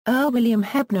Earl William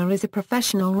Hebner is a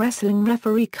professional wrestling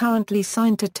referee currently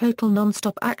signed to Total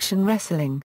Nonstop Action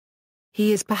Wrestling.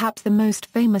 He is perhaps the most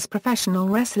famous professional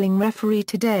wrestling referee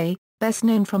today, best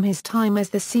known from his time as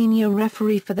the senior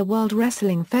referee for the World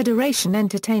Wrestling Federation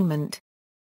Entertainment.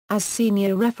 As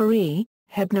senior referee,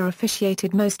 Hebner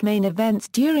officiated most main events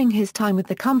during his time with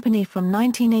the company from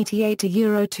 1988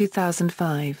 to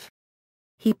 2005.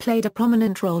 He played a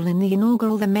prominent role in the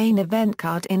inaugural The Main Event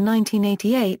card in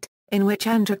 1988, in which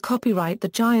André the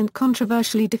Giant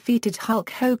controversially defeated Hulk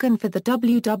Hogan for the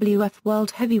WWF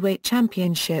World Heavyweight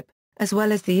Championship, as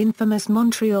well as the infamous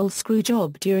Montreal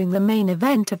Screwjob during the main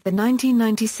event of the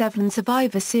 1997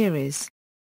 Survivor Series.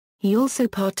 He also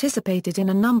participated in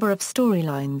a number of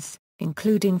storylines,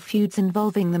 including feuds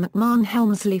involving the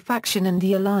McMahon-Helmsley faction and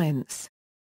the Alliance.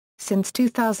 Since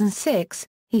 2006,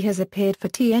 he has appeared for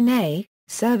TNA,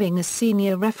 serving as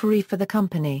senior referee for the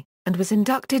company, and was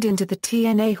inducted into the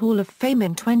TNA Hall of Fame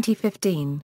in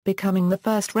 2015, becoming the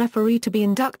first referee to be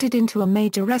inducted into a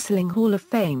major wrestling Hall of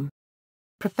Fame.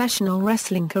 Professional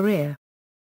wrestling career.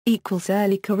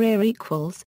 Early career.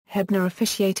 Hebner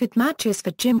officiated matches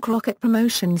for Jim Crockett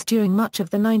Promotions during much of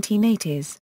the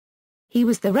 1980s. He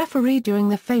was the referee during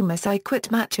the famous I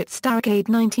Quit match at Starrcade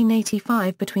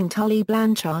 1985 between Tully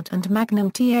Blanchard and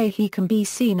Magnum TA. He can be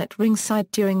seen at ringside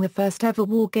during the first ever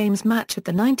War Games match at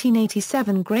the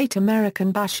 1987 Great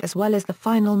American Bash, as well as the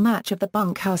final match of the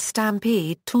Bunkhouse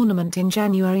Stampede tournament in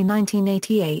January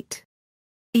 1988.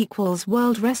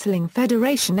 World Wrestling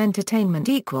Federation Entertainment.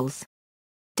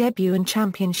 Debut and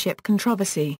championship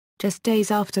controversy. Just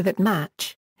days after that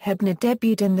match, Hebner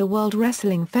debuted in the World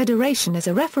Wrestling Federation as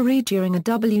a referee during a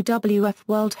WWF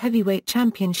World Heavyweight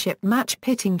Championship match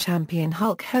pitting champion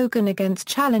Hulk Hogan against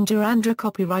challenger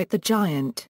André the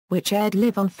Giant, which aired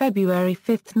live on February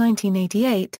 5,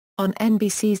 1988, on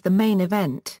NBC's The Main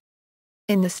Event.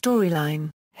 In the storyline,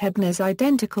 Hebner's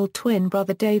identical twin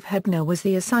brother Dave Hebner was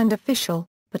the assigned official,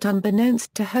 but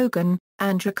unbeknownst to Hogan,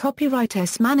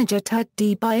 André manager Ted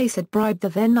DiBiase had bribed the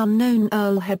then unknown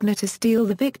Earl Hebner to steal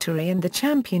the victory and the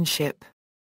championship.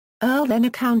 Earl then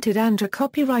accounted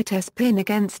André pin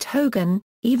against Hogan,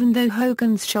 even though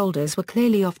Hogan's shoulders were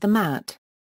clearly off the mat.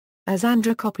 As André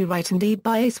and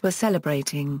DiBiase were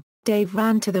celebrating, Dave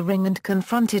ran to the ring and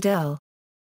confronted Earl.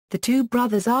 The two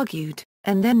brothers argued,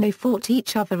 and then they fought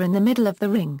each other in the middle of the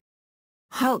ring.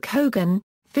 Hulk Hogan,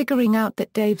 figuring out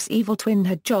that Dave's evil twin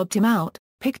had jobbed him out,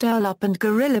 picked Earl up and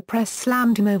gorilla press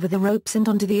slammed him over the ropes and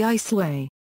onto the iceway.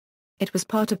 It was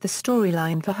part of the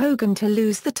storyline for Hogan to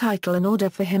lose the title in order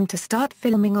for him to start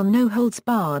filming on No Holds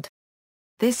Barred.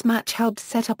 This match helped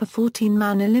set up a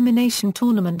 14-man elimination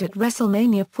tournament at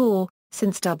WrestleMania 4,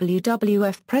 since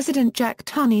WWF President Jack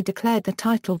Tunney declared the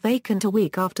title vacant a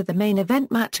week after the main event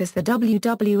match, as the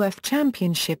WWF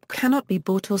Championship cannot be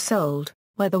bought or sold,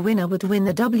 where the winner would win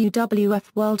the WWF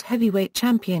World Heavyweight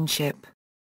Championship.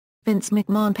 Vince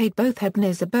McMahon paid both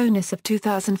Hebners a bonus of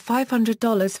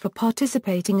 $2,500 for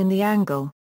participating in the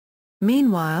angle.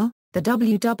 Meanwhile, the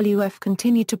WWF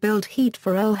continued to build heat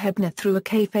for Earl Hebner through a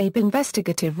kayfabe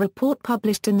investigative report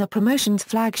published in the promotion's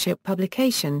flagship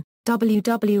publication,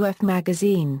 WWF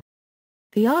Magazine.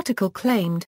 The article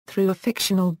claimed, through a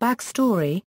fictional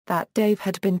backstory, that Dave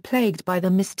had been plagued by the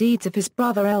misdeeds of his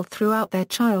brother Earl throughout their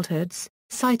childhoods,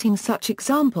 citing such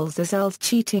examples as Earl's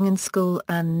cheating in school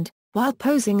and, while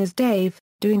posing as Dave,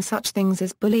 doing such things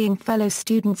as bullying fellow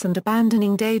students and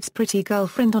abandoning Dave's pretty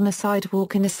girlfriend on a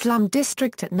sidewalk in a slum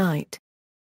district at night.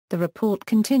 The report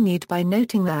continued by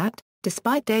noting that,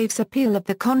 despite Dave's appeal of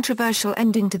the controversial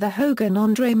ending to the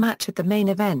Hogan-Andre match at the main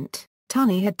event,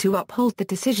 Tunney had to uphold the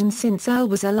decision since Earl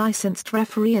was a licensed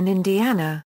referee in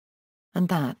Indiana. And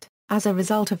that, as a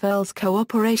result of Earl's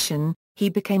cooperation, he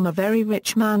became a very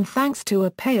rich man thanks to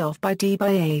a payoff by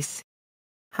DiBiase.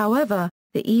 However,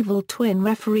 the evil twin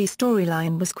referee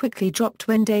storyline was quickly dropped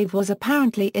when Dave was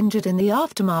apparently injured in the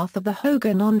aftermath of the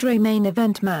Hogan-Andre main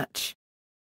event match.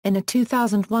 In a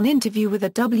 2001 interview with a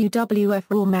WWF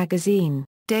Raw magazine,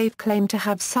 Dave claimed to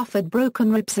have suffered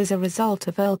broken ribs as a result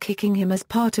of Earl kicking him as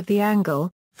part of the angle,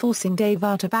 forcing Dave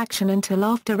out of action until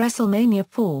after WrestleMania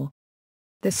 4.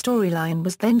 The storyline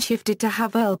was then shifted to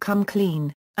have Earl come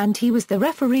clean, and he was the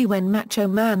referee when Macho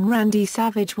Man Randy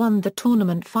Savage won the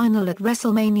tournament final at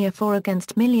WrestleMania 4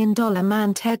 against Million Dollar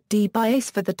Man Ted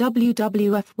DiBiase for the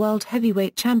WWF World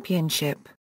Heavyweight Championship.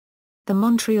 The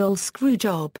Montreal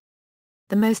Screwjob.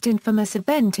 The most infamous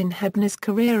event in Hebner's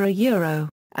career,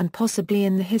 and possibly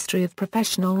in the history of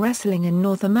professional wrestling in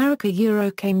North America,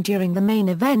 came during the main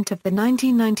event of the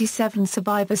 1997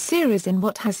 Survivor Series in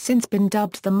what has since been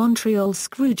dubbed the Montreal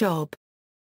Screwjob.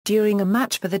 During a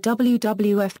match for the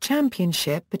WWF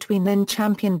Championship between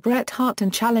then-champion Bret Hart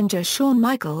and challenger Shawn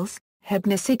Michaels,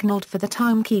 Hebner signaled for the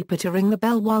timekeeper to ring the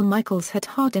bell while Michaels had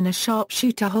Hart in a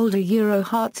sharpshooter hold.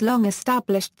 Hart's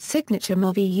long-established signature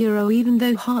move. Even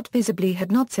though Hart visibly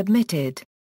had not submitted,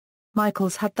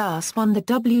 Michaels had thus won the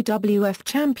WWF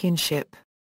Championship.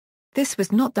 This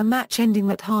was not the match ending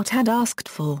that Hart had asked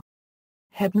for.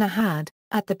 Hebner had,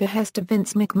 at the behest of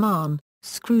Vince McMahon,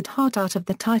 screwed Hart out of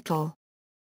the title.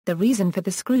 The reason for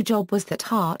the screwjob was that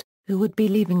Hart, who would be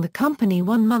leaving the company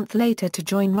 1 month later to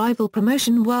join rival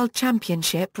promotion World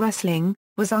Championship Wrestling,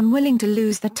 was unwilling to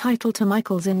lose the title to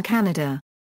Michaels in Canada.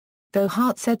 Though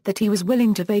Hart said that he was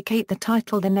willing to vacate the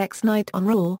title the next night on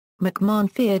Raw, McMahon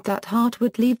feared that Hart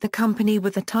would leave the company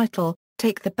with the title,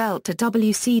 take the belt to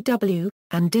WCW,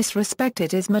 and disrespect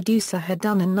it as Medusa had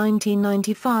done in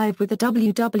 1995 with the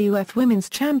WWF Women's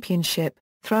Championship,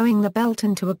 throwing the belt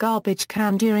into a garbage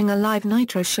can during a live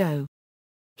Nitro show.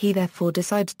 He therefore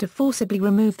decided to forcibly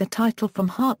remove the title from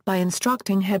Hart by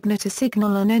instructing Hebner to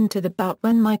signal an end to the bout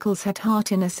when Michaels had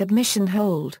Hart in a submission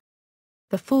hold.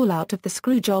 The fallout of the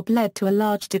screwjob led to a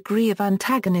large degree of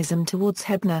antagonism towards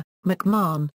Hebner,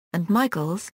 McMahon, and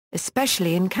Michaels,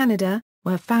 especially in Canada,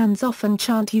 where fans often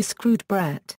chant "You screwed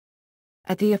Bret"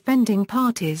 at the offending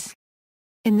parties.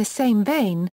 In the same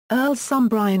vein, Earl's son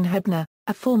Brian Hebner,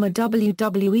 a former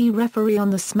WWE referee on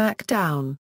the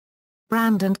SmackDown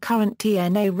brand and current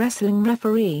TNA wrestling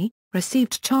referee,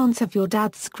 received chants of "Your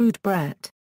dad screwed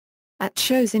Bret" at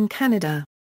shows in Canada.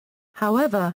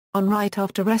 However, on Right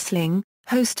After Wrestling,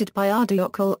 hosted by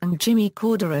Ardiockel and Jimmy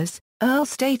Corderas, Earl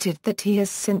stated that he has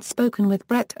since spoken with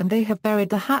Bret and they have buried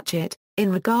the hatchet,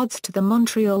 in regards to the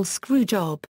Montreal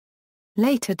Screwjob.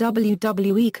 Later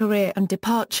WWE career and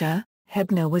departure,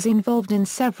 Hebner was involved in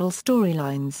several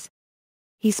storylines.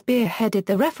 He spearheaded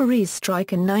the referees'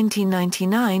 strike in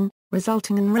 1999,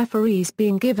 resulting in referees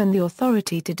being given the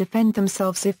authority to defend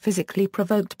themselves if physically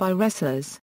provoked by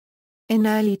wrestlers. In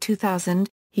early 2000,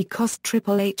 he cost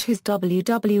Triple H his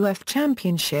WWF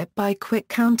Championship by quick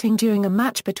counting during a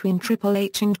match between Triple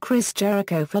H and Chris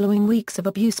Jericho following weeks of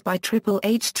abuse by Triple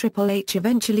H. Triple H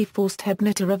eventually forced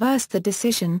Hebner to reverse the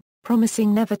decision,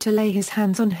 promising never to lay his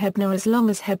hands on Hebner as long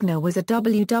as Hebner was a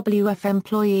WWF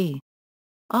employee.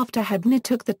 After Hebner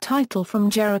took the title from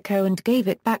Jericho and gave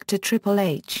it back to Triple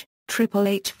H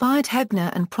fired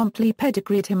Hebner and promptly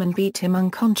pedigreed him and beat him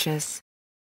unconscious.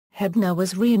 Hebner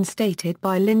was reinstated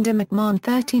by Linda McMahon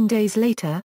 13 days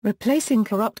later, replacing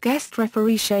corrupt guest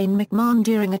referee Shane McMahon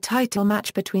during a title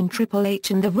match between Triple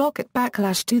H and The Rock at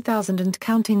Backlash 2000 and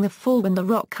counting the fall when The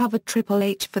Rock covered Triple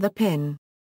H for the pin.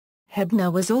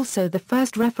 Hebner was also the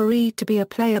first referee to be a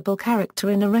playable character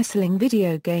in a wrestling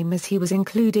video game as he was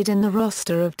included in the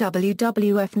roster of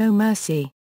WWF No Mercy.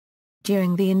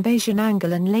 During the Invasion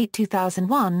angle in late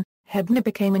 2001, Hebner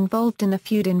became involved in a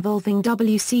feud involving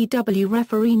WCW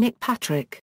referee Nick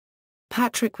Patrick.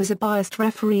 Patrick was a biased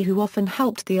referee who often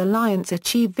helped the Alliance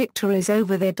achieve victories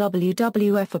over their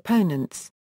WWF opponents.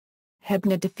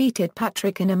 Hebner defeated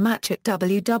Patrick in a match at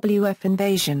WWF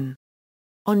Invasion.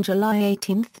 On July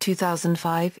 18,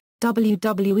 2005,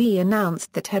 WWE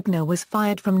announced that Hebner was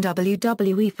fired from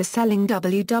WWE for selling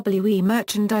WWE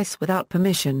merchandise without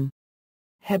permission.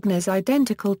 Hebner's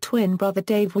identical twin brother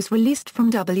Dave was released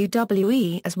from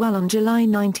WWE as well on July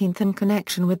 19 in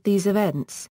connection with these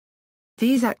events.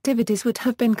 These activities would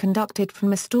have been conducted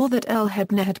from a store that Earl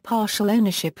Hebner had partial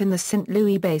ownership in the St.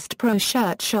 Louis-based Pro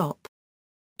Shirt Shop.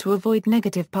 To avoid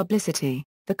negative publicity,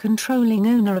 the controlling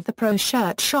owner of the Pro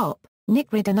Shirt Shop,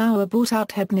 Nick Ridenour, bought out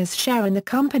Hebner's share in the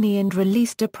company and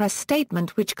released a press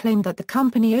statement which claimed that the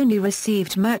company only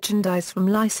received merchandise from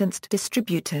licensed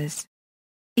distributors.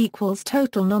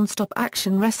 Total Nonstop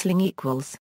Action Wrestling .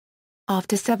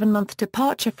 After 7-month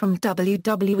departure from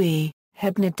WWE,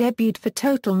 Hebner debuted for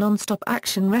Total Nonstop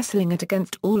Action Wrestling at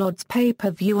Against All Odds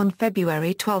pay-per-view on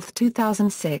February 12,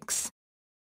 2006.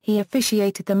 He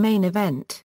officiated the main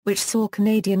event, which saw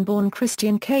Canadian-born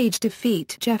Christian Cage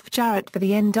defeat Jeff Jarrett for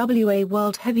the NWA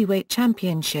World Heavyweight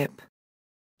Championship.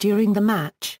 During the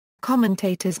match,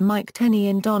 commentators Mike Tenay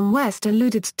and Don West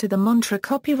alluded to the mantra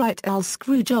 "Copyright Earl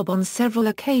Screwjob" on several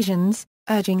occasions,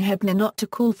 urging Hebner not to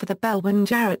call for the bell when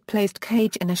Jarrett placed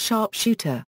Cage in a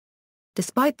sharpshooter.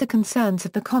 Despite the concerns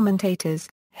of the commentators,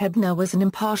 Hebner was an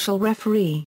impartial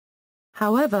referee.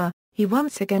 However, he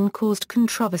once again caused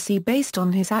controversy based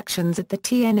on his actions at the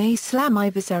TNA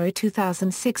Slammiversary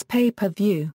 2006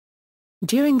 pay-per-view.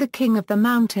 During the King of the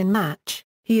Mountain match,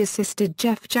 he assisted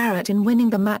Jeff Jarrett in winning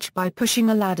the match by pushing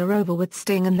a ladder over with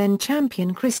Sting and then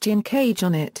champion Christian Cage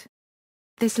on it.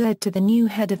 This led to the new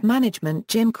head of management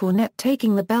Jim Cornette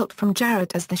taking the belt from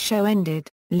Jarrett as the show ended,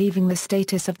 leaving the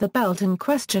status of the belt in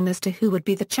question as to who would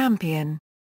be the champion.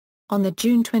 On the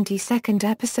June 22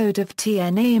 episode of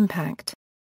TNA Impact,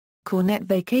 Cornette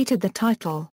vacated the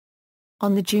title.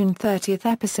 On the June 30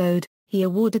 episode, he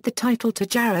awarded the title to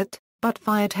Jarrett, but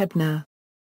fired Hebner.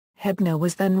 Hebner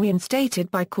was then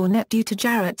reinstated by Cornette due to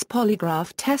Jarrett's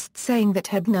polygraph test saying that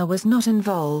Hebner was not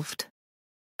involved.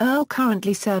 Earl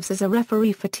currently serves as a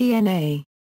referee for TNA.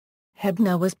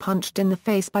 Hebner was punched in the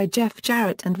face by Jeff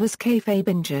Jarrett and was kayfabe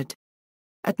injured.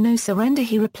 At No Surrender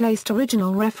he replaced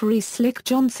original referee Slick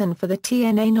Johnson for the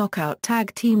TNA Knockout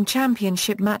Tag Team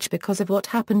Championship match because of what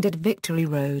happened at Victory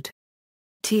Road.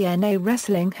 TNA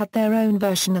Wrestling had their own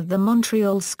version of the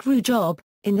Montreal Screwjob.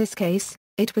 In this case,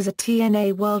 it was a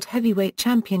TNA World Heavyweight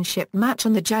Championship match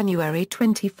on the January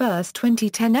 21,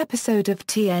 2010 episode of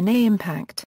TNA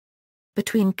Impact,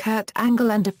 between Kurt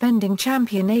Angle and defending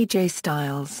champion AJ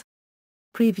Styles.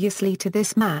 Previously to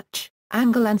this match,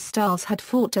 Angle and Styles had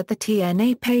fought at the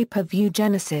TNA pay-per-view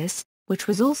Genesis, which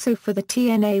was also for the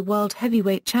TNA World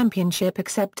Heavyweight Championship,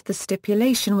 except the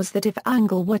stipulation was that if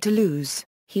Angle were to lose,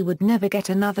 he would never get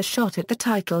another shot at the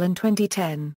title in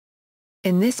 2010.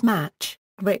 In this match,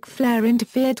 Ric Flair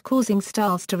interfered, causing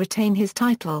Styles to retain his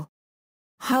title.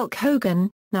 Hulk Hogan,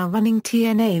 now running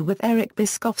TNA with Eric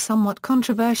Bischoff somewhat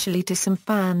controversially to some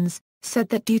fans, said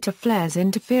that due to Flair's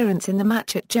interference in the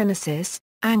match at Genesis,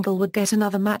 Angle would get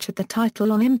another match at the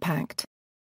title on Impact.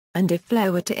 And if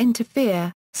Flair were to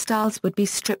interfere, Styles would be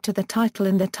stripped of the title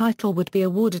and the title would be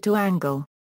awarded to Angle.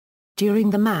 During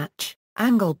the match,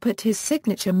 Angle put his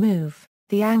signature move,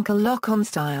 the ankle lock, on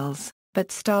Styles,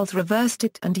 but Styles reversed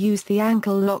it and used the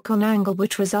ankle lock on Angle,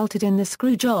 which resulted in the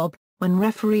Screwjob, when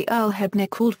referee Earl Hebner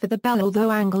called for the bell,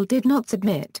 although Angle did not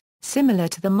submit, similar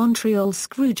to the Montreal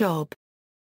Screwjob.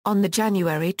 On the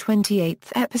January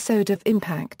 28 episode of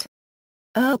Impact,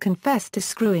 Earl confessed to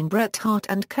screwing Bret Hart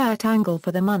and Kurt Angle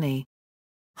for the money.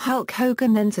 Hulk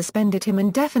Hogan then suspended him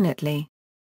indefinitely.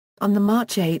 On the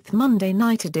March 8 Monday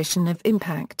night edition of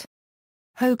Impact,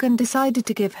 Hogan decided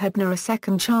to give Hebner a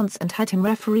second chance and had him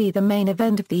referee the main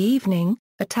event of the evening,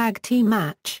 a tag team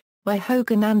match, where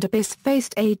Hogan and Abyss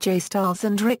faced AJ Styles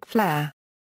and Ric Flair.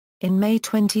 In May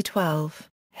 2012,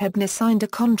 Hebner signed a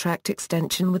contract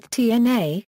extension with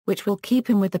TNA, which will keep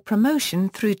him with the promotion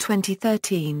through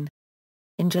 2013.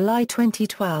 In July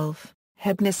 2012,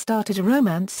 Hebner started a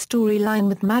romance storyline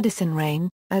with Madison Rayne,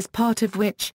 as part of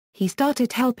which, he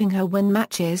started helping her win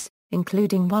matches,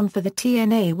 including one for the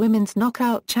TNA Women's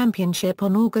Knockout Championship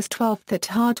on August 12 at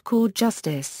Hardcore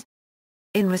Justice.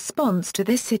 In response to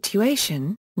this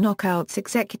situation, Knockouts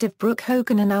executive Brooke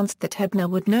Hogan announced that Hebner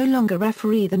would no longer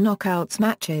referee the Knockouts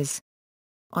matches.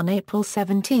 On April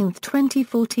 17,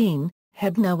 2014,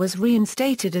 Hebner was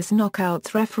reinstated as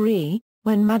Knockouts referee,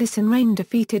 when Madison Rayne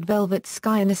defeated Velvet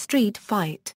Sky in a street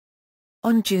fight.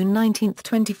 On June 19,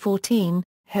 2014,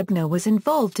 Hebner was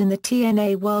involved in the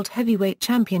TNA World Heavyweight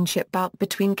Championship bout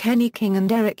between Kenny King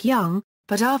and Eric Young,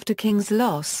 but after King's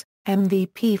loss,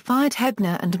 MVP fired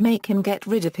Hebner and made him get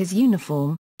rid of his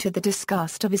uniform, to the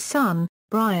disgust of his son,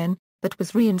 Brian, but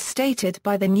was reinstated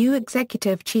by the new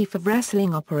Executive Chief of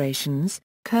Wrestling Operations,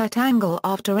 Kurt Angle,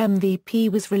 after MVP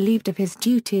was relieved of his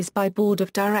duties by Board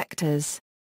of Directors.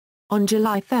 On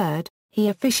July 3, he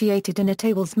officiated in a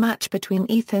tables match between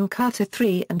Ethan Carter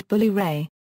III and Bully Ray.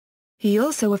 He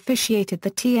also officiated the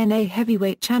TNA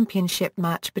Heavyweight Championship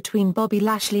match between Bobby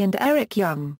Lashley and Eric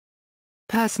Young.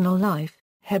 Personal life: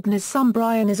 Hebner's son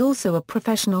Brian is also a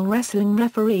professional wrestling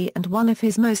referee, and one of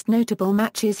his most notable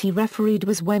matches he refereed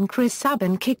was when Chris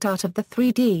Sabin kicked out of the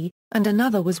 3D, and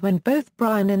another was when both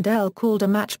Brian and Earl called a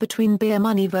match between Beer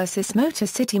Money vs Motor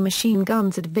City Machine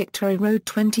Guns at Victory Road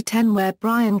 2010, where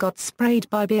Brian got sprayed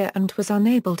by beer and was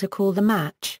unable to call the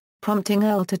match, prompting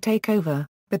Earl to take over,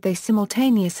 but they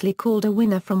simultaneously called a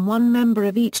winner from one member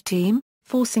of each team,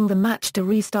 forcing the match to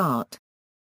restart.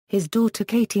 His daughter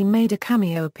Katie made a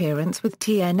cameo appearance with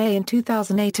TNA in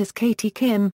 2008 as Katie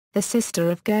Kim, the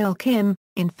sister of Gail Kim.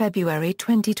 In February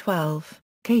 2012,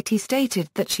 Katie stated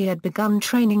that she had begun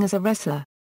training as a wrestler.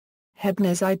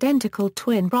 Hebner's identical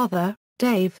twin brother,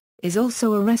 Dave, is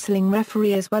also a wrestling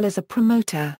referee as well as a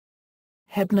promoter.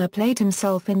 Hebner played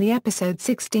himself in the episode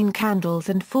 16 Candles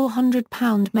and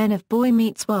 400-Pound Men of Boy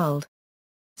Meets World.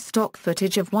 Stock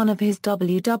footage of one of his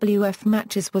WWF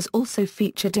matches was also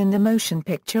featured in the motion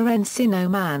picture Encino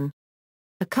Man.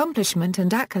 Accomplishment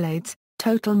and accolades: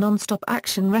 Total Nonstop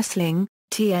Action Wrestling,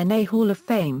 TNA Hall of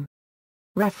Fame.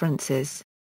 References.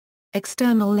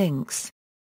 External links: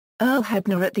 Earl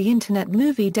Hebner at the Internet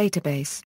Movie Database.